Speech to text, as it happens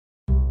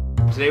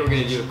Today we're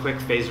going to do a quick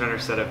Phaserunner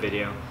setup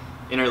video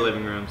in our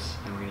living rooms,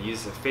 and we're going to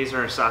use the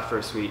Phaserunner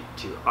software suite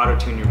to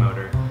auto-tune your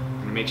motor. We're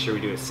going to make sure we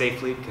do it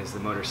safely because the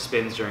motor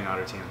spins during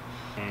auto-tune.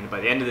 And by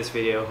the end of this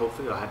video,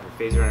 hopefully you'll have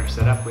your Phaserunner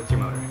set up with your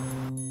motor.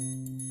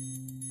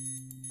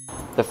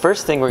 The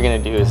first thing we're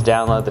going to do is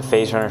download the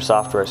Phaserunner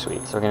software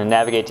suite. So we're going to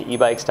navigate to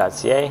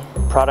ebikes.ca,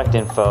 product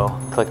info,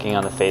 clicking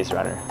on the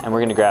Phaserunner, and we're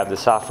going to grab the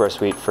software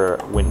suite for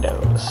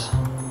Windows.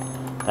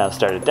 Now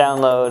start a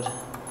download.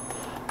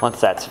 Once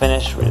that's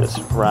finished, we just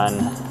run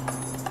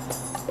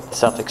the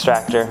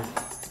self-extractor.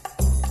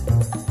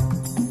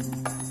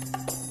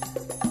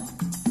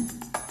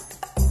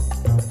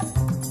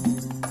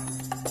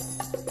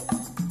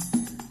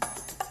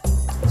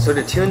 So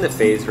to tune the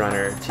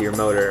Phaserunner to your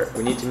motor,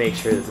 we need to make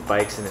sure that the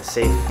bike's in a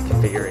safe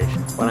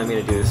configuration. What I'm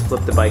going to do is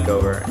flip the bike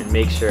over and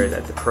make sure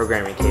that the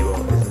programming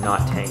cable is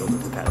not tangled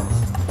with the pedals.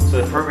 So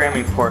the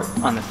programming port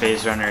on the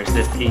Phaserunner is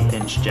this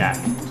 1/8" jack.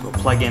 So we'll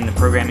plug in the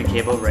programming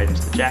cable right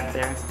into the jack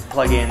there.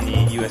 Plug in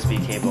the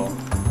USB cable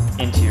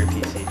into your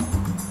PC.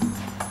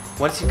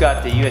 Once you've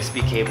got the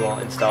USB cable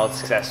installed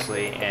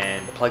successfully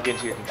and plugged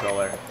into your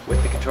controller,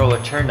 with the controller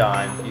turned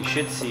on, you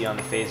should see on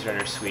the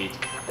Phaserunner suite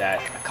that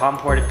a COM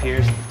port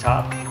appears at the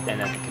top and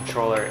that the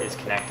controller is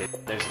connected.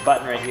 There's a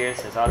button right here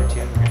that says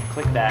Autotune. We're going to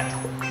click that,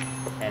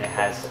 and it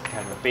has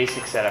kind of a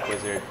basic setup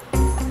wizard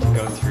to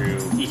go through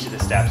each of the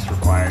steps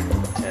required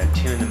to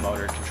tune the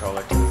motor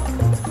controller to the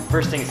motor. The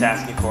first thing it's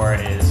asking for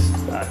is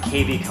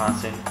kV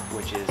constant,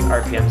 which is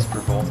RPMs per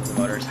volt of the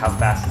motor, is how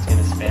fast it's going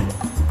to spin,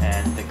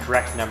 and the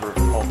correct number of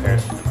pole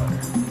pairs for the motor.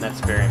 And that's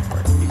very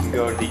important. You can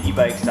go to the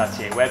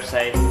ebikes.ca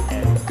website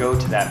and go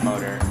to that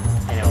motor,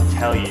 and it will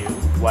tell you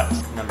what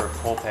number of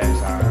pole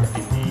pairs are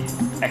in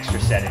the extra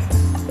settings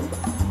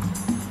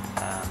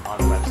on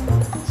the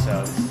website.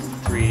 So this is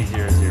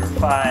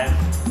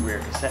 3005 rear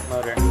cassette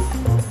motor.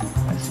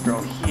 I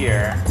scroll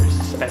here, there's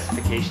a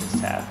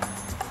specifications tab,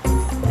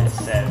 and it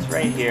says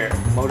right here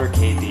motor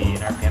kV and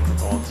RPM per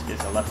volt is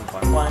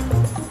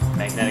 11.1,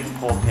 magnetic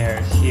pole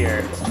pairs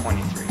here is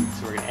 23.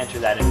 So we're going to enter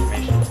that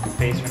information into the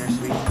Phaserunner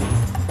suite.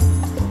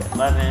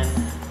 11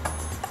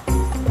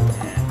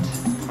 and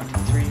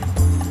 23,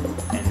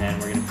 and then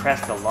we're going to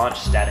press the launch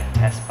static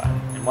test button.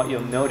 And what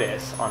you'll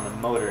notice on the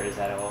motor is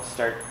that it will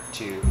start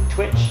to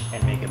twitch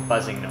and make a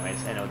buzzing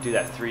noise, and it'll do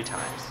that 3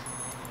 times.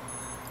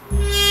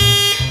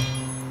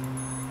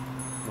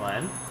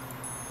 1,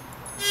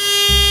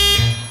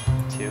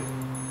 2,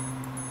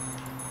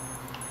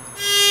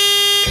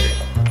 3.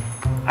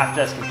 After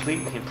that's complete,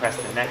 we can press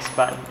the next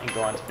button and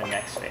go on to the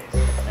next phase.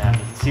 Now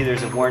you can see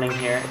there's a warning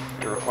here.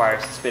 It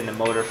requires to spin the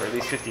motor for at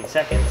least 15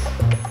 seconds,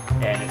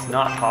 and it's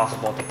not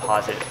possible to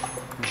pause it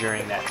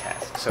during that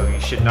test. So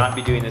you should not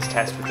be doing this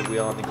test with the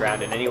wheel on the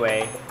ground in any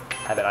way.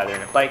 Have it either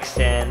in a bike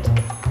stand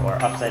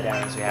or upside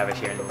down as we have it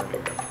here in the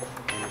living room.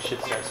 And it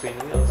should start spinning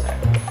the wheel this time.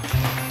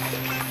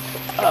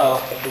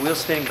 Oh, the wheel's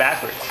spinning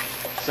backwards.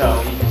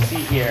 So you can see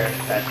here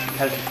that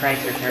because the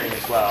cranks are turning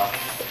as well,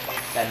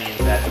 that means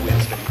that the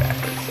wheel's spinning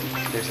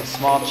backwards. There's a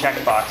small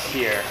checkbox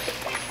here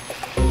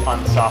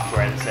on the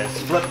software that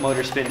says flip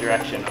motor spin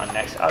direction on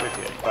next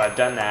auto-tuning. So I've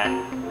done that,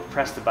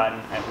 pressed the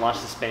button, I've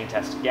launched the spinning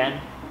test again,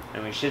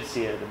 and we should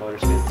see that the motor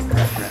spins in the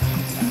correct direction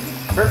this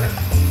time. Perfect.